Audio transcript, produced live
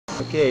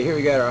Okay, here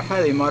we got our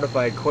highly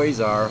modified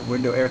Quasar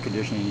window air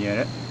conditioning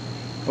unit.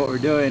 What we're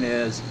doing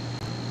is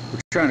we're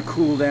trying to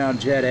cool down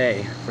Jet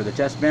A for the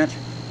test bench.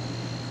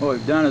 What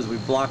we've done is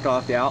we've blocked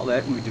off the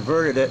outlet and we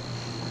diverted it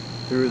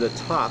through the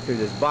top, through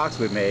this box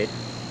we made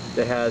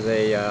that has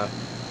an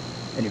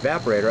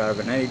evaporator out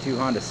of a 92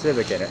 Honda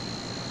Civic in it.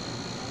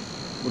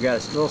 We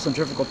got a little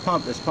centrifugal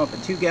pump that's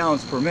pumping 2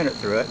 gallons per minute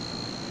through it,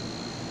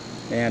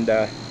 and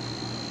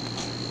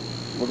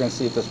we're going to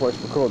see if this works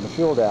for cooling the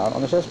fuel down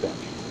on the test bench.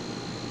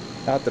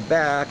 Out the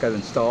back, I've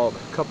installed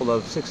a couple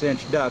of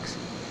 6-inch ducts,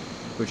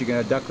 which are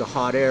going to duct the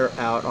hot air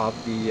out off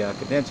the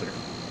condenser.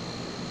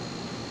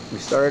 We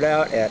started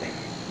out at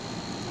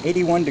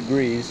 81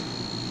 degrees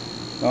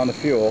on the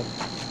fuel,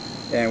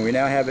 and we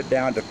now have it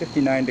down to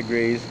 59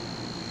 degrees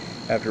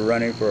after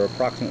running for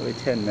approximately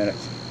 10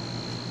 minutes.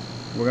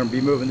 We're going to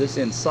be moving this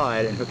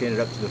inside and hooking it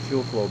up to the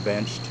fuel flow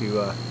bench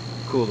to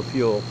cool the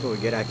fuel so we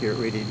get accurate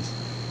readings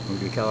when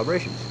we do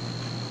calibrations.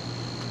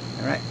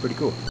 Alright, pretty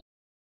cool.